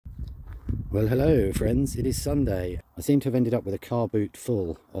Well, hello friends, it is Sunday. I seem to have ended up with a car boot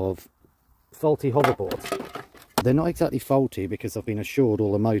full of faulty hoverboards. They're not exactly faulty because I've been assured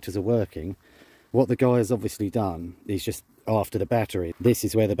all the motors are working. What the guy has obviously done is just after the battery. This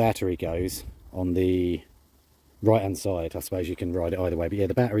is where the battery goes on the right hand side. I suppose you can ride it either way, but yeah,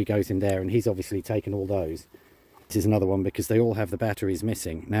 the battery goes in there and he's obviously taken all those. This is another one because they all have the batteries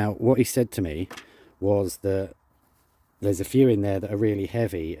missing. Now, what he said to me was that there's a few in there that are really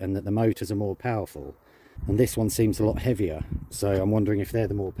heavy and that the motors are more powerful, and this one seems a lot heavier, so I'm wondering if they're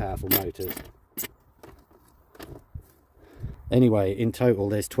the more powerful motors. Anyway, in total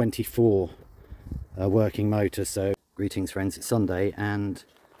there's 24 working motors. So greetings friends, it's Sunday and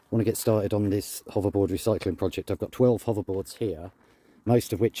I want to get started on this hoverboard recycling project. I've got 12 hoverboards here,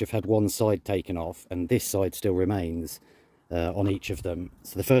 most of which have had one side taken off and this side still remains on each of them.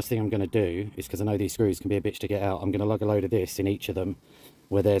 So the first thing I'm going to do is, because I know these screws can be a bitch to get out, I'm going to lug a load of this in each of them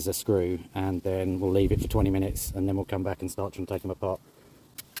where there's a screw, and then we'll leave it for 20 minutes and then we'll come back and start trying to take them apart.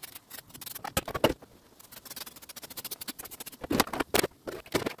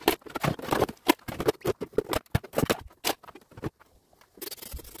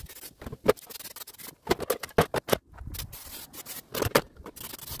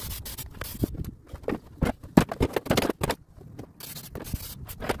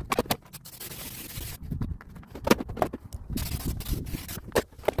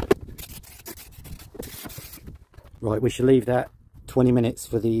 Right, we should leave that 20 minutes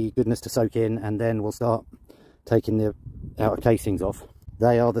for the goodness to soak in, and then we'll start taking the outer casings off.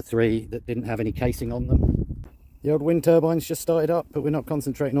 They are the three that didn't have any casing on them. The old wind turbines just started up, but we're not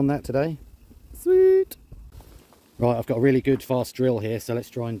concentrating on that today. Sweet! Right, I've got a really good fast drill here, so let's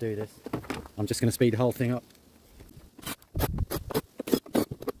try and do this. I'm just going to speed the whole thing up.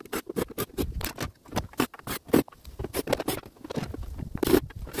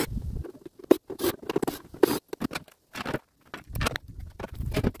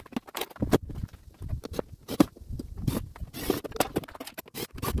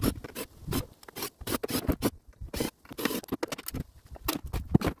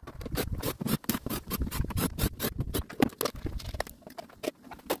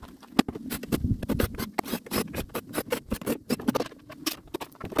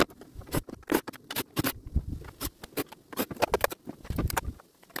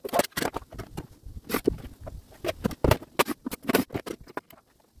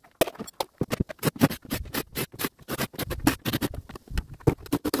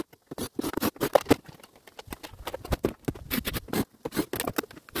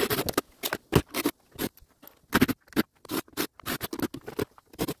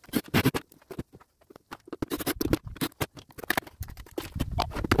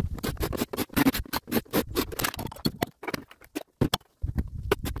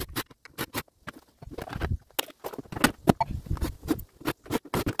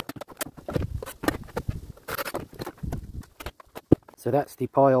 So that's the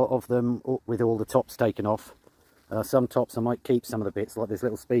pile of them with all the tops taken off. Some tops I might keep some of the bits, like there's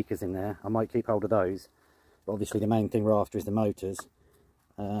little speakers in there. I might keep hold of those. But obviously the main thing we're after is the motors.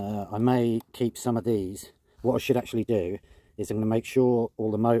 I may keep some of these. What I should actually do is I'm going to make sure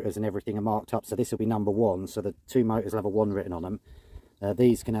all the motors and everything are marked up. So this will be number 1. So the 2 motors will have a 1 written on them.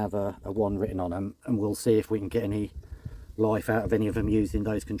 These can have a 1 written on them. And we'll see if we can get any life out of any of them using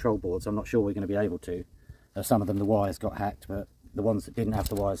those control boards. I'm not sure we're going to be able to. Some of them the wires got hacked, but the ones that didn't have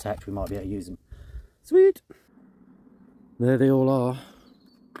the wires hacked, we might be able to use them. Sweet! There they all are.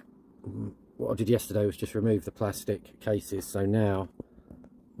 What I did yesterday was just remove the plastic cases, so now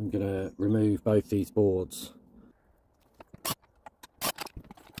I'm going to remove both these boards.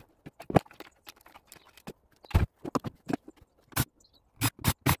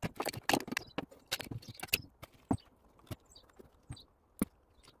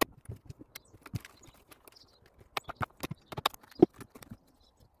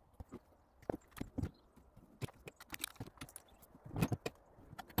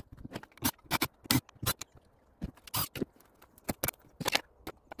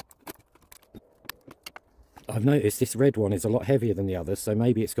 I've noticed this red one is a lot heavier than the others, so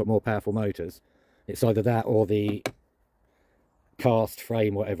maybe it's got more powerful motors. It's either that or the cast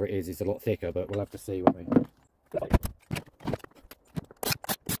frame, whatever it is a lot thicker, but we'll have to see, won't we?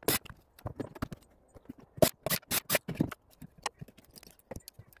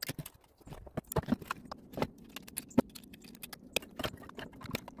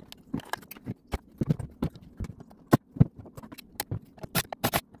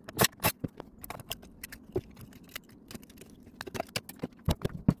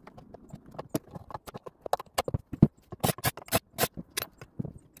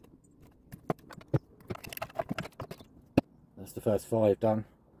 That's the first 5 done.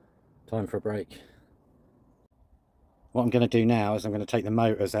 Time for a break. What I'm going to do now is I'm going to take the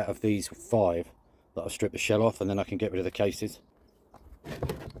motors out of these 5 that I've stripped the shell off, and then I can get rid of the cases.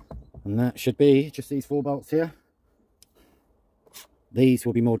 And that should be just these 4 bolts here. These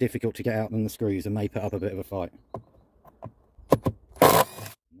will be more difficult to get out than the screws and may put up a bit of a fight.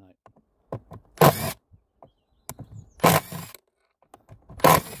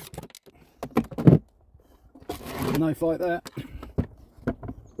 No fight there.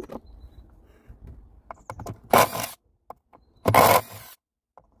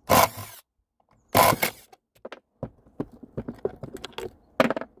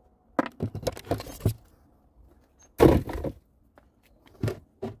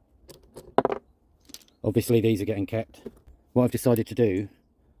 Obviously these are getting kept. What I've decided to do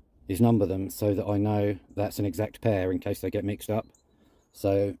is number them so that I know that's an exact pair in case they get mixed up.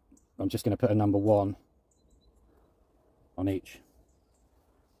 So I'm just going to put a number 1 on each.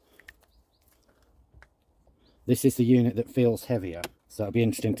 This is the unit that feels heavier, so it'll be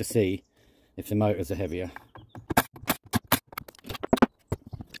interesting to see if the motors are heavier.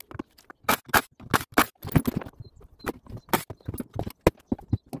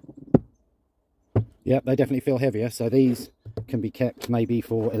 Yep, they definitely feel heavier, so these can be kept maybe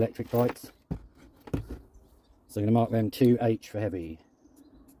for electric bikes. So I'm going to mark them 2H for heavy.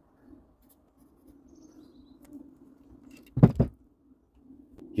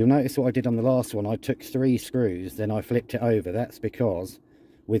 You'll notice what I did on the last one. I took 3 screws, then I flipped it over. That's because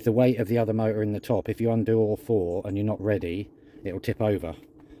with the weight of the other motor in the top, if you undo all 4 and you're not ready, it'll tip over.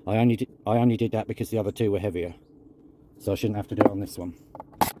 I only did that because the other 2 were heavier, so I shouldn't have to do it on this one.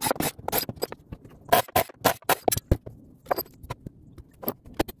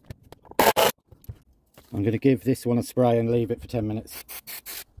 I'm going to give this one a spray and leave it for 10 minutes.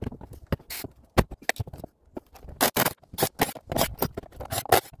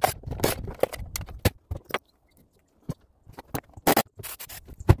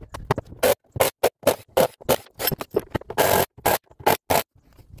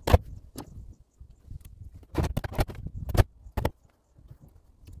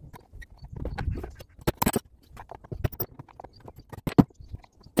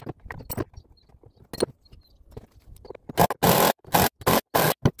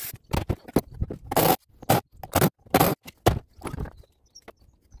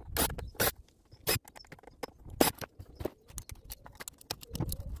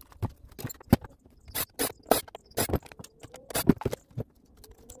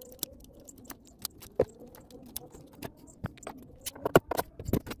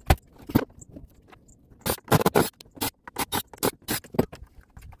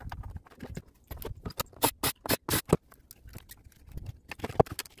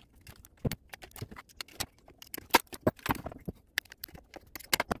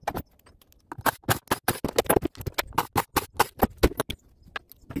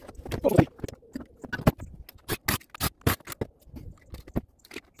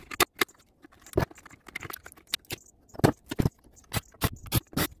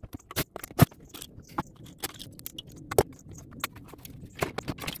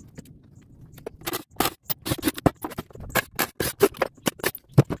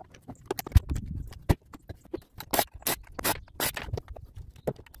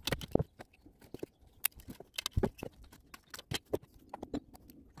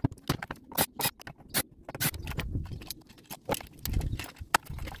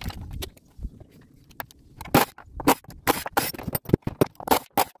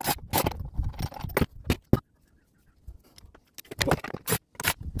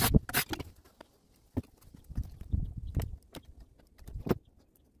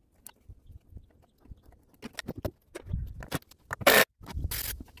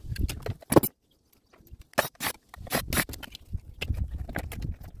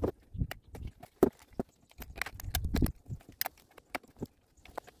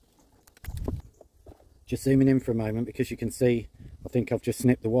 Just zooming in for a moment, because you can see I think I've just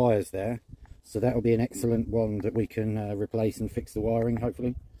snipped the wires there, so that will be an excellent one that we can replace and fix the wiring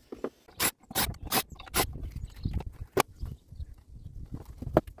hopefully.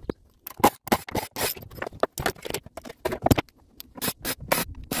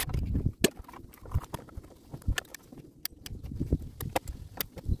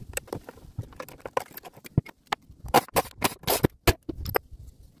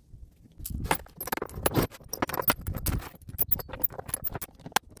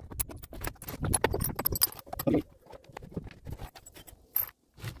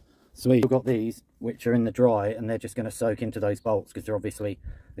 So we've got these which are in the dry and they're just going to soak into those bolts because they're obviously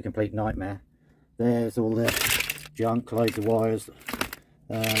a complete nightmare. There's all the junk, loads of wires.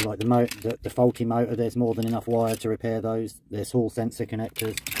 Like the faulty motor, there's more than enough wire to repair those. There's hall sensor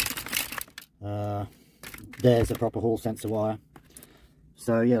connectors. There's a proper hall sensor wire.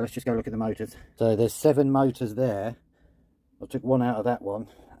 So yeah, let's just go look at the motors. So there's 7 motors there. I took one out of that one,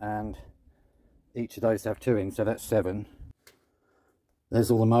 and each of those have 2 in, so that's 7. There's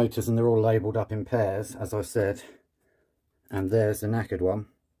all the motors, and they're all labelled up in pairs, as I said. And there's the knackered one.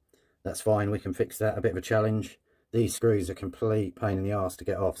 That's fine, we can fix that. A bit of a challenge. These screws are a complete pain in the arse to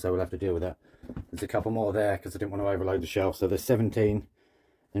get off, so we'll have to deal with that. There's a couple more there because I didn't want to overload the shelf. So there's 17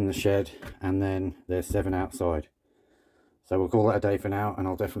 in the shed, and then there's 7 outside. So we'll call that a day for now, and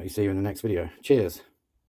I'll definitely see you in the next video. Cheers.